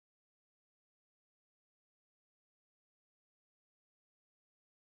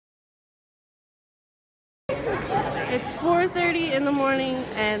It's 4:30 in the morning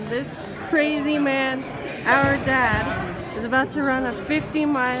and this crazy man, our dad, is about to run a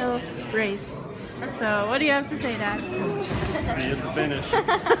 50-mile race. So what do you have to say, Dad? See you at the finish.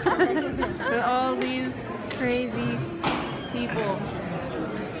 With all these crazy people.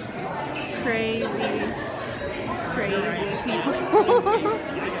 Crazy people.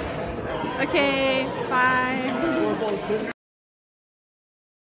 Okay, bye.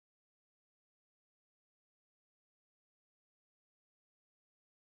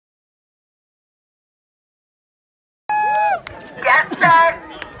 Get set.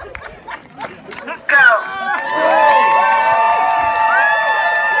 Go.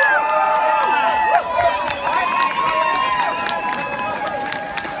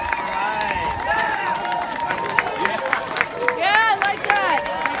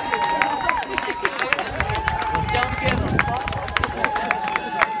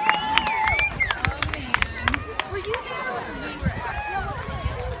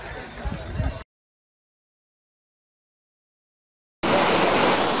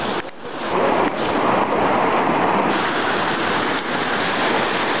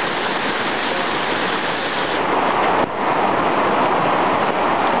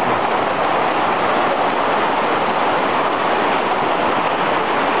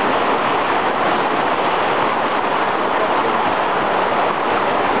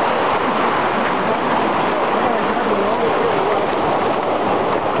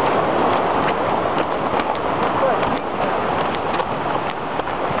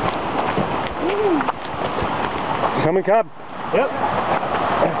 Coming, Cobb? Yep.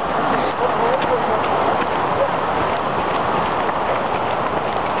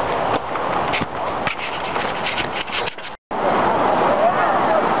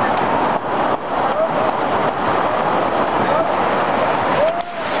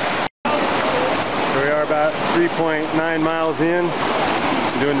 Here we are about 3.9 miles in,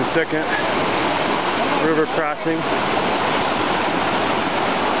 doing the second river crossing.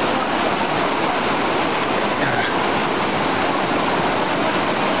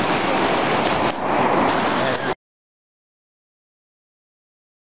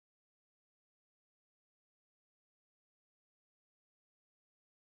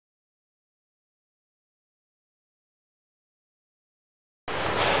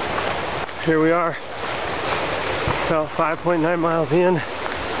 Here we are, about 5.9 miles in.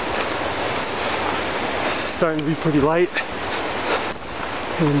 It's starting to be pretty light,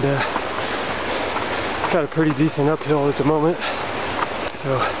 and got a pretty decent uphill at the moment.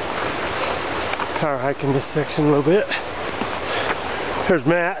 So power hiking this section a little bit. There's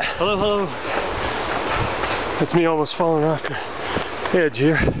Matt. Hello, hello. That's me almost falling off the edge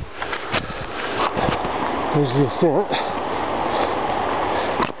here. There's the ascent.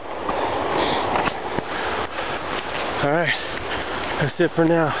 Alright, that's it for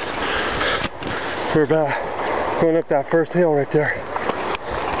now. We're about going up that first hill right there.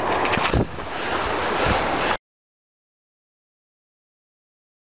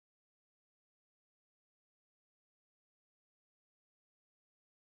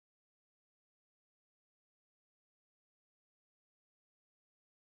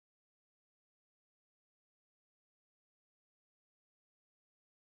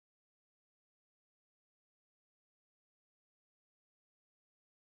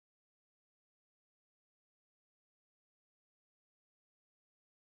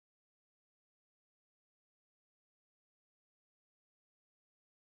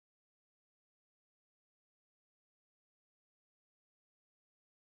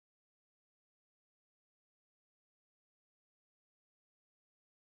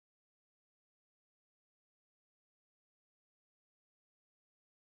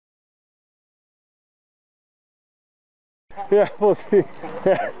 Yeah, we'll see.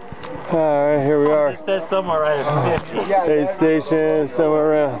 Alright, here we are. It says somewhere right at 50. Aid station, somewhere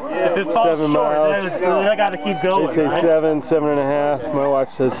around 7 miles. I gotta keep going. They say right? 7.5. My watch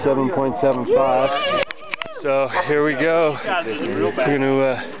says 7.75. So here we go. We're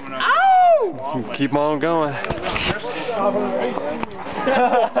gonna keep on going. There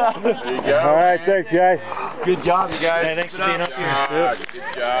you go. Alright, thanks guys. Good job, you guys. Hey, thanks for being up here.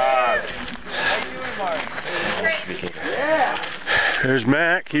 Good job. There's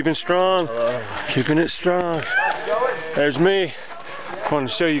Matt, keeping strong. Keeping it strong. There's me. I want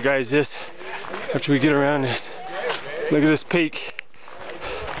to show you guys this after we get around this. Look at this peak.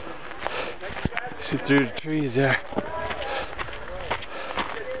 See through the trees there.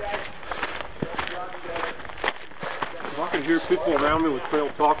 If I can hear people around me with trail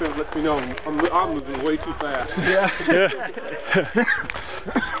talking, it lets me know I'm moving way too fast. Yeah.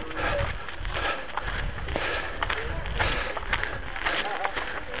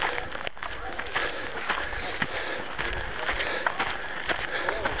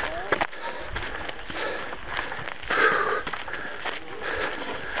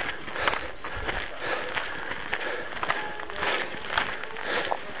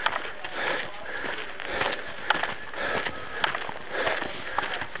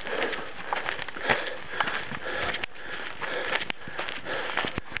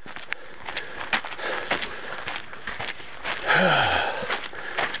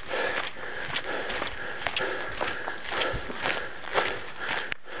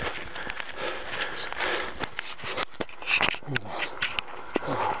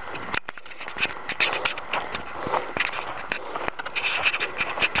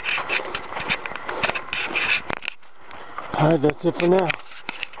 Alright, that's it for now.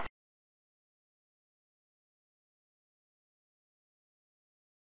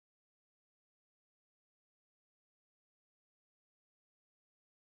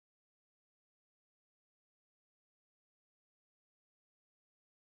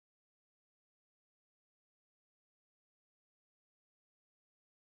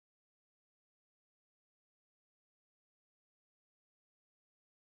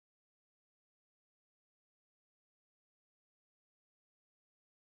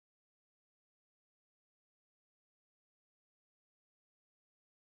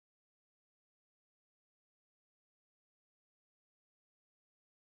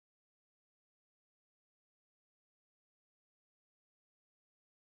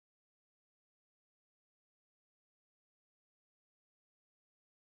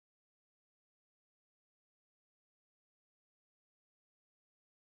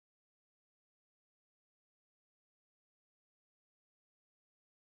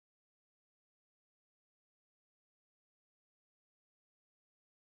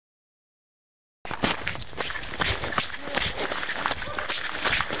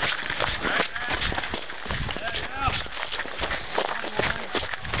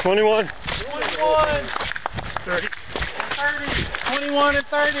 $21. 30. 21 and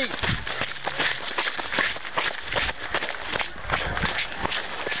 30.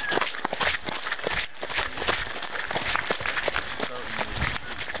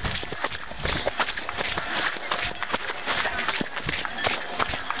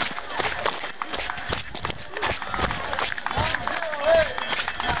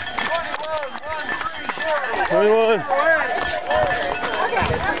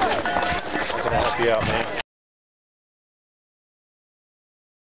 Out, man.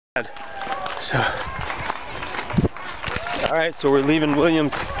 So, all right, so we're leaving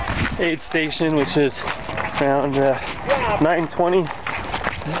Williams aid station, which is around 9:20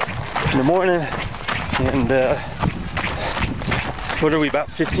 in the morning, and what are we,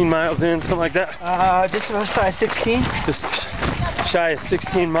 about 15 miles in, something like that? Just about shy of 16. Just shy of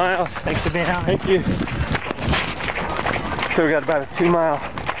 16 miles. Thanks for being out. Thank you. So we got about a 2-mile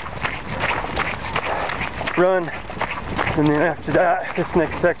run, and then after that, this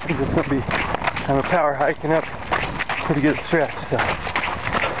next section is just going to be kind of a power hiking up, pretty good stretch. So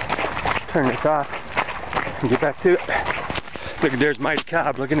turn this off and get back to it. Look, there's Mighty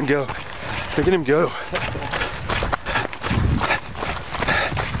Cobb. Look at him go. Look at him go.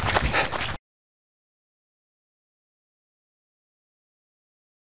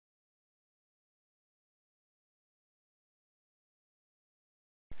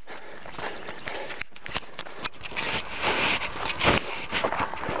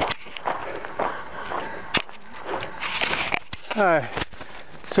 Alright,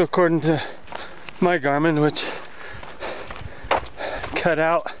 so according to my Garmin, which cut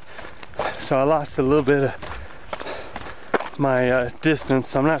out, so I lost a little bit of my distance,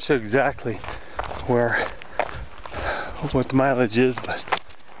 so I'm not sure exactly what the mileage is, but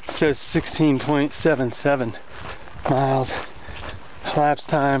it says 16.77 miles, elapsed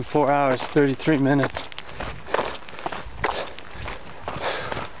time 4 hours 33 minutes.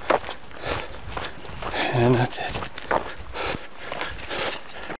 And that's it.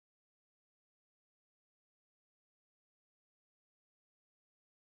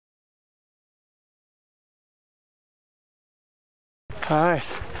 Alright,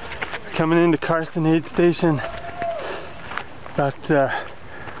 coming into Carson aid station, about,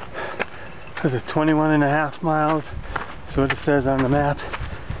 was it 21.5 miles, is what it says on the map.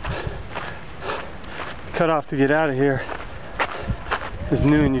 Cutoff to get out of here is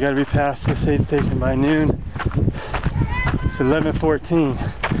noon. You gotta be past this aid station by noon. It's 11:14,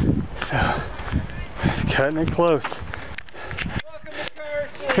 so it's cutting it close.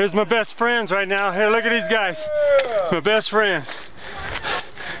 Here's my best friends right now. Here, look at these guys. My best friends.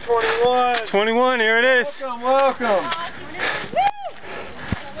 21. 21, here it is. Welcome, welcome.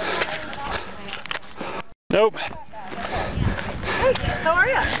 Nope. Hey, how are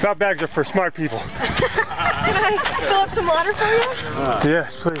you? Drop bags are for smart people. Can I fill up some water for you?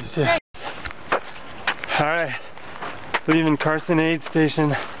 Yes, please, yeah. All right, leaving Carson aid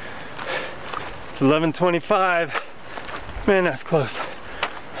station. It's 11:25. Man, that's close.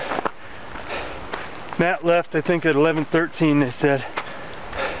 Matt left, I think, at 11:13, they said.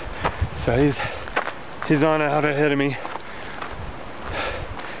 So he's on out ahead of me.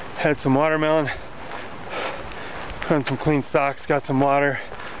 Had some watermelon, put on some clean socks, got some water.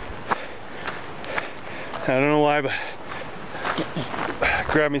 I don't know why, but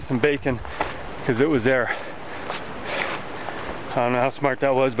grabbed me some bacon because it was there. I don't know how smart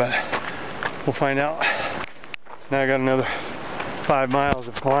that was, but we'll find out. Now I got another 5 miles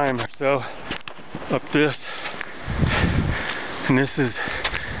of climb or so up this, and this is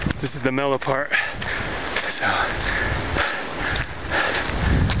the mellow part. So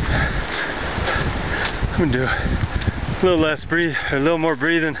I'm gonna do a little less a little more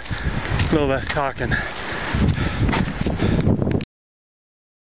breathing, a little less talking.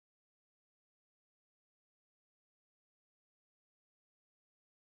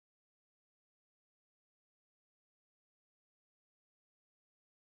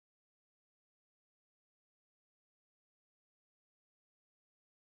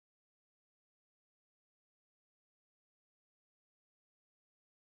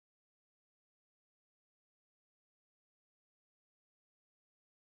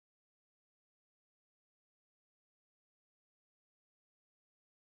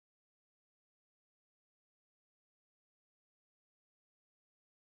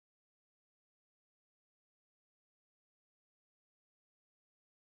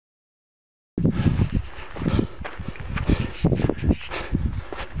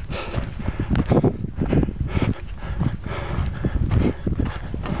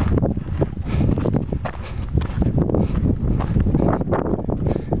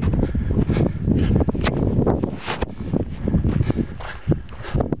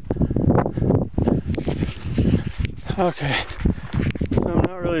 Okay, so I'm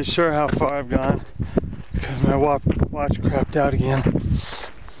not really sure how far I've gone because my watch crapped out again,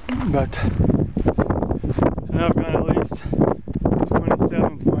 but I know I've gone at least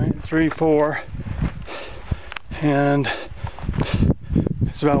 27.34, and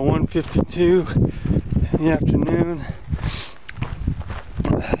it's about 1:52 in the afternoon,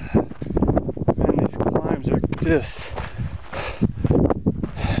 and these climbs are just,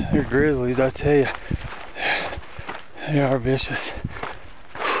 they're grizzlies, I tell you. They are vicious.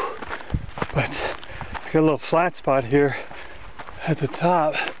 But I got a little flat spot here at the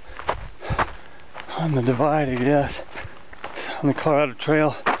top on the divide, I guess. It's on the Colorado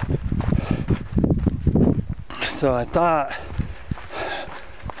Trail. So I thought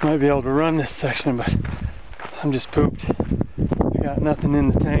I might be able to run this section, but I'm just pooped. I got nothing in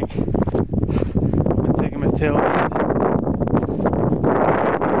the tank. I'm taking my tailwind.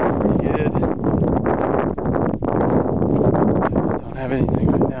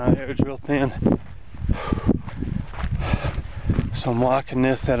 Anything right now, the air's real thin. So I'm walking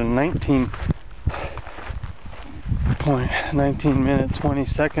this at a 19 minute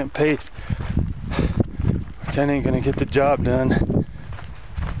 20-second pace, which I ain't gonna get the job done.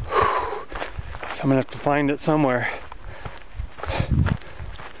 So I'm gonna have to find it somewhere.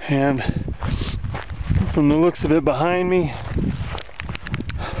 And from the looks of it behind me,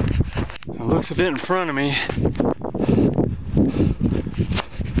 the looks of it in front of me,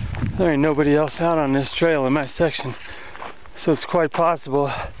 there ain't nobody else out on this trail in my section, so it's quite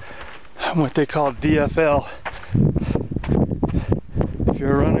possible I'm what they call DFL. If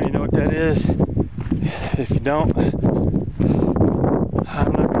you're a runner, you know what that is. If you don't,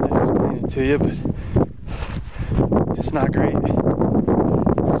 I'm not going to explain it to you, but it's not great.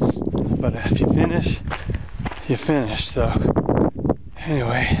 But if you finish, you finish. So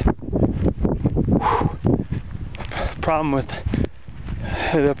anyway, problem with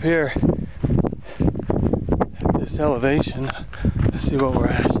it up here at this elevation, let's see what we're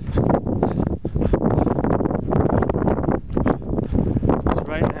at. So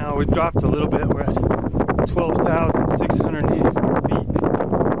right now we dropped a little bit, we're at 12,684 feet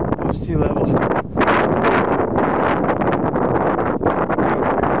of sea level. You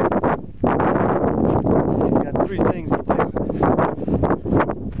got 3 things to do.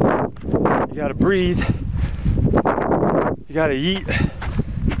 You gotta breathe, you gotta eat,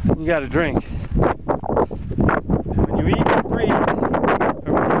 you gotta drink. And when you eat and breathe,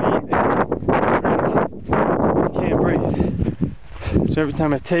 or when you eat and drink, you can't breathe. So every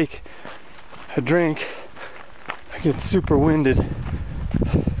time I take a drink, I get super winded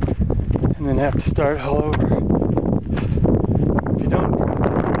and then have to start all over. If you don't drink,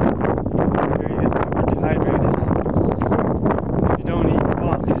 you get super dehydrated. If you don't eat, you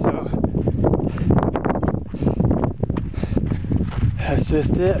walk. So that's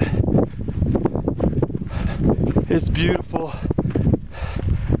just it. It's beautiful.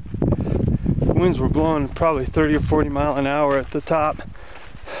 Winds were blowing probably 30 or 40 mile an hour at the top,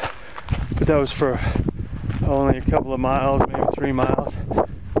 but that was for only a couple of miles, maybe 3 miles.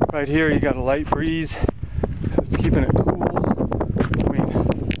 Right here you got a light breeze, so it's keeping it cool. I mean,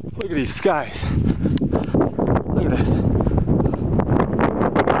 look at these skies. Look at this.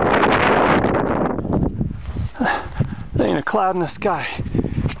 There ain't a cloud in the sky,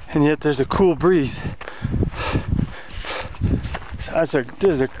 and yet there's a cool breeze. This is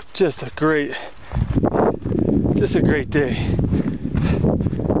just a great day.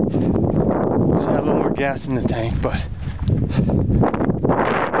 Wish I had a little more gas in the tank, but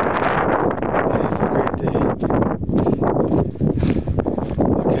yeah, it's a great day.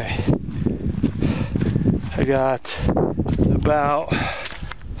 Okay, I got about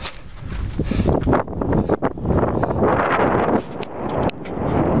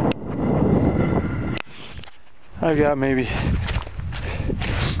maybe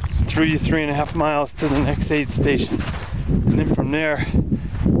 3.5 miles to the next aid station, and then from there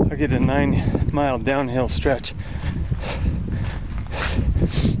I get a 9-mile downhill stretch.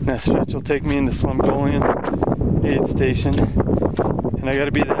 That stretch will take me into Slumgolian aid station, and I got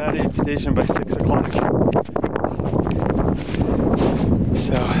to be at that aid station by 6 o'clock.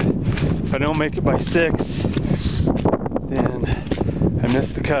 So if I don't make it by 6, then I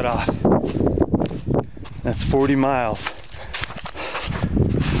miss the cutoff. That's 40 miles.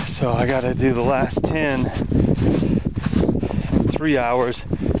 So I gotta do the last 10 in 3 hours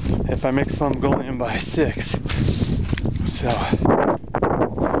if I make Slumgolian by 6. So,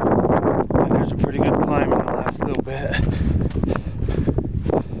 and there's a pretty good climb in the last little bit.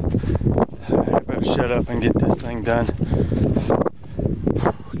 I better shut up and get this thing done.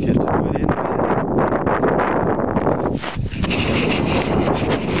 Get to within a minute.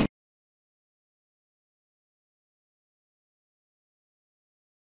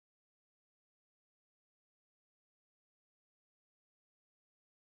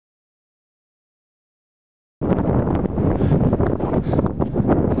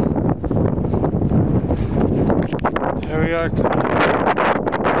 Here we are. Divide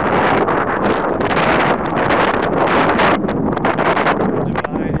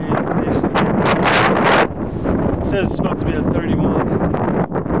aid station. It says it's supposed to be at 31.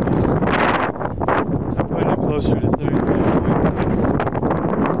 I'm putting it closer to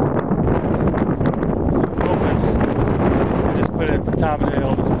 31.6. So I'm hoping I just put it at the top of the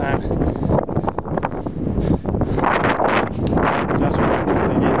hill this time. That's what I'm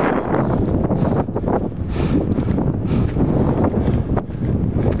trying to get to.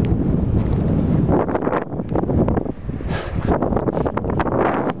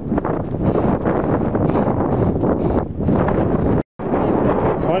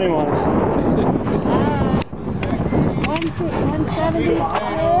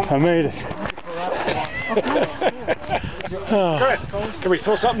 I made it. Can we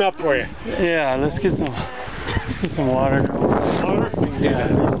fill something up for you? Yeah, let's get some water. Water? Yeah,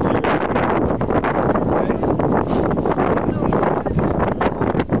 these two.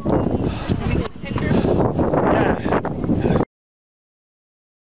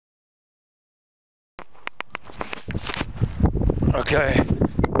 Okay,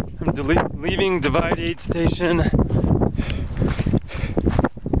 I'm leaving Divide Aid Station.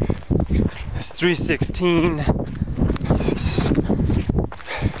 It's 3:16.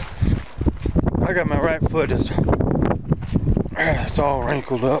 I got my right foot, it's all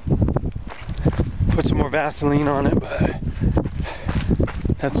wrinkled up. Put some more Vaseline on it, but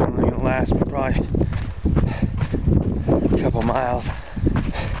that's only gonna last me probably a couple miles.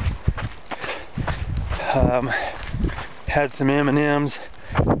 Had some M&Ms,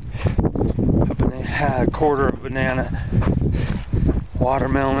 had a quarter of a banana,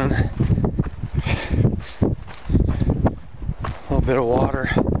 watermelon, a little bit of water.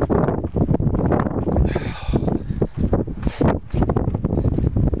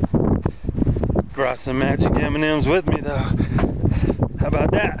 Brought some magic M&Ms with me though. How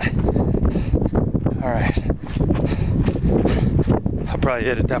about that? All right. I'll probably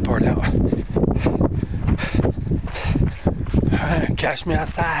edit that part out. All right, catch me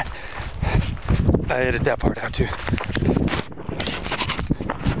outside. I edit that part out too.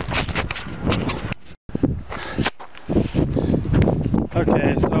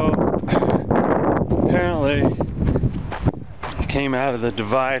 Okay, so apparently I came out of the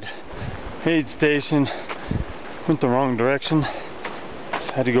Divide Aid Station, went the wrong direction,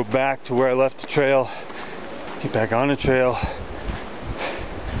 so I had to go back to where I left the trail, get back on the trail,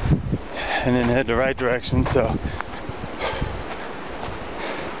 and then head the right direction. So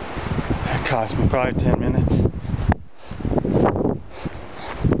it cost me probably 10 minutes.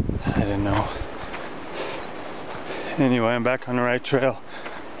 I didn't know. Anyway, I'm back on the right trail.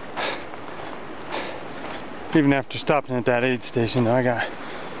 Even after stopping at that aid station, though, I got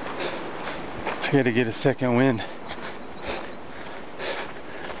to get a second wind.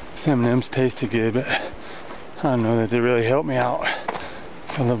 Some M&Ms tasted good, but I don't know that they really helped me out.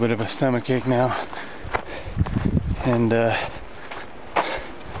 Got a little bit of a stomach ache now, and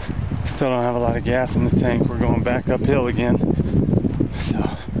still don't have a lot of gas in the tank. We're going back uphill again.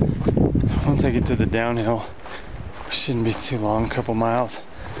 once I get to the downhill, shouldn't be too long, a couple miles,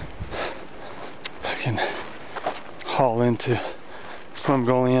 I can haul into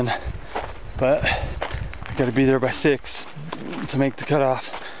Slumgullion, but I gotta be there by 6 to make the cutoff.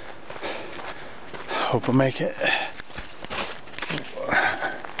 Hope I'll make it.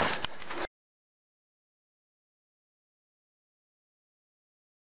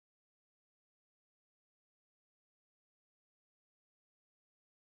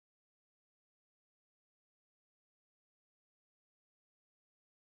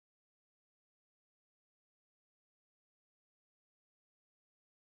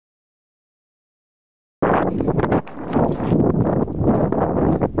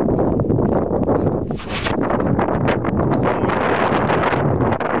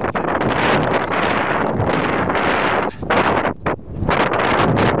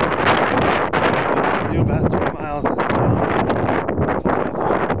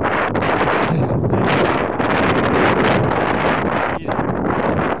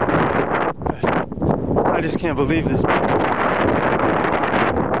 I just can't believe this.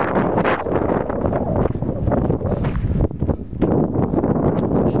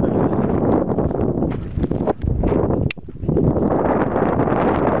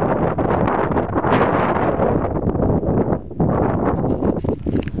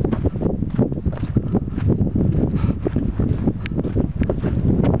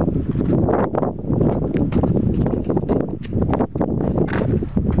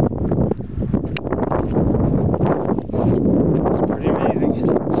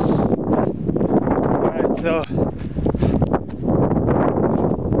 So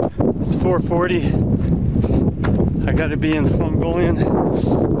it's 4:40. I got to be in Slumgullion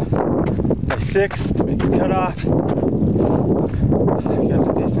by 6 to make the cutoff. I got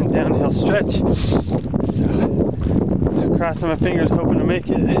a decent downhill stretch, so I'm crossing my fingers, hoping to make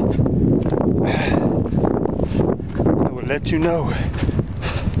it. I will let you know.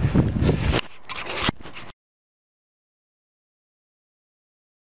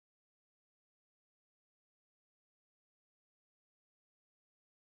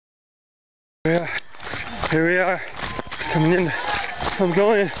 Yeah, here we are, coming in. I'm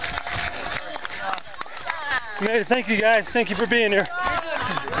going. Mary, thank you guys. Thank you for being here.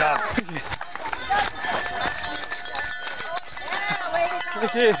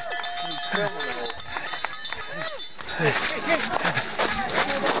 Thank you.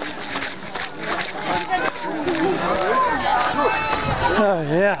 Oh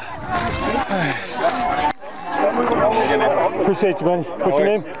yeah. All right. Appreciate you, buddy. What's your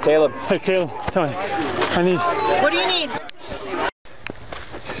name? Caleb. Hey, Caleb. Tell me. I need. What do you need?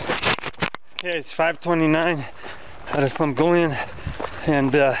 Okay, it's 5:29 out of Slumgullion,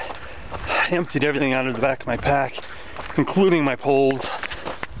 and I emptied everything out of the back of my pack, including my poles,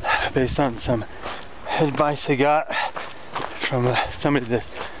 based on some advice I got from somebody that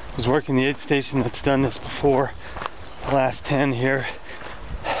was working the aid station that's done this before, the last 10 here.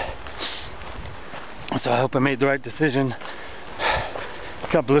 So I hope I made the right decision.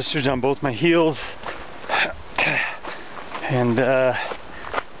 Got blisters on both my heels, and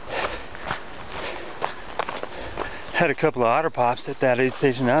had a couple of otter pops at that aid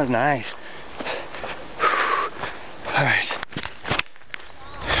station. That was nice. All right,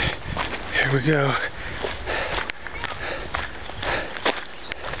 here we go.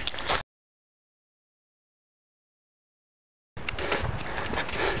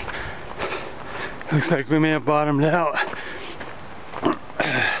 Looks like we may have bottomed out.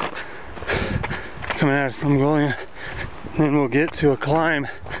 Coming out of Slumgullion, then we'll get to a climb.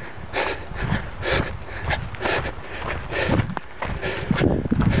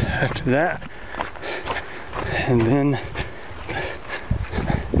 After that, and then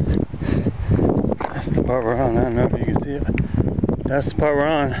that's the part we're on. I don't know if you can see it. That's the part we're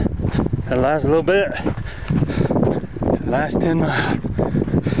on. That last little bit, the last 10 miles.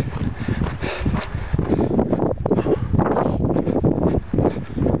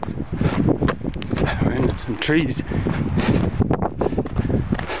 We're into some trees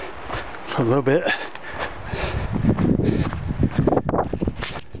for a little bit.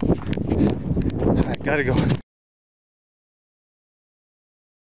 I gotta go.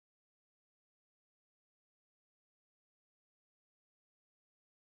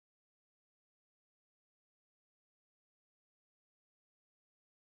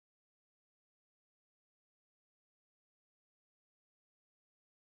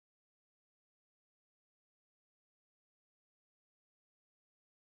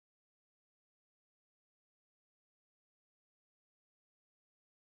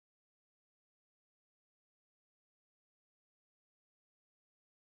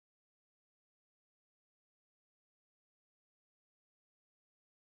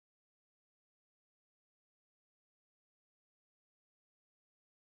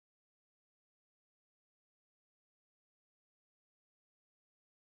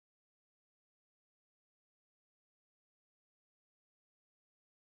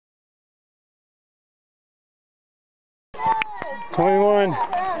 21.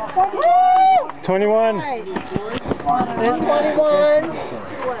 21. There's 21.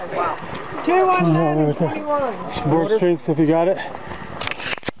 21. Sports drinks if you got it.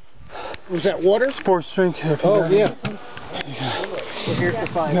 Was that water? Sports drink if you got yeah. it. We're here for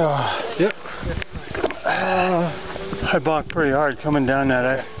 5. No. Yep. I balked pretty hard coming down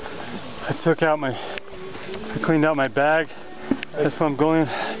that. I cleaned out my bag at Slum Gullion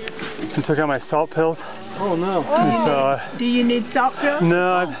and took out my salt pills. Oh no. And so, Do you need salt pills?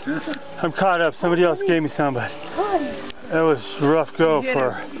 no, I'm caught up. Somebody else gave me some, but it was a rough go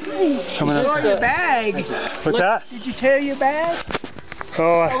for coming up. Your bag. What's that? Did you tear your bag?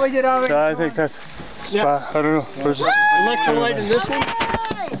 Oh, Or was it already I torn? think that's spot. I don't know. Electrolyte in this one?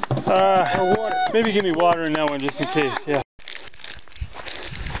 Or water? Maybe give me water in that one just in case. Yeah.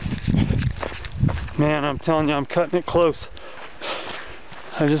 Man, I'm telling you, I'm cutting it close.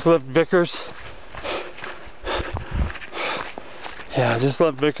 I just left Vickers. Yeah, I just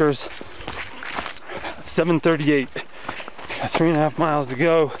left Vickers. 7:38. Got 3.5 miles to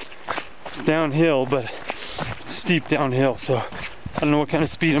go. It's downhill, but steep downhill, so I don't know what kind of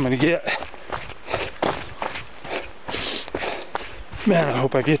speed I'm gonna get. Man, I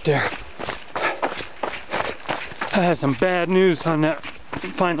hope I get there. I had some bad news on that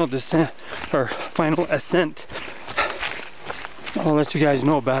final descent, or final ascent. I'll let you guys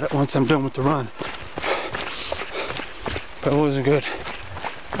know about it once I'm done with the run. But it wasn't good.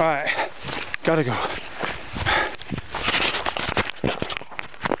 All right, gotta go.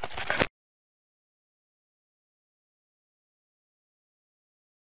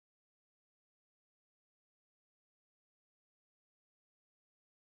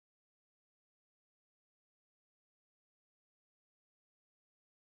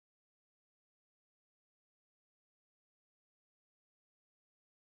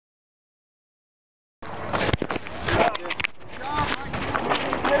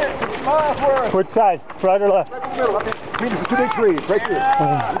 Which side? Right or left? Right in the middle, okay. Between the two big trees, right here. You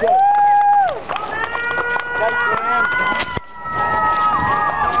got it.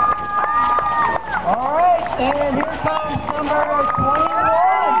 All right, and here comes number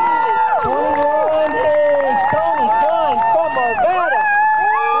 21. 21 is Tony Klein from Arvada.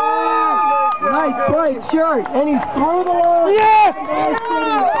 Nice bright shirt, and he's through the line. Yes!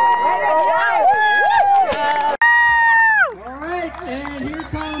 All right, and here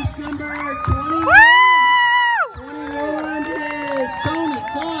comes number 21. 21 is Tony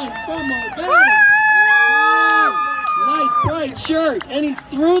Klein from Arvada. Nice bright shirt, and he's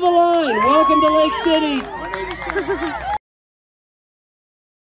through the line. Welcome to Lake City. 187.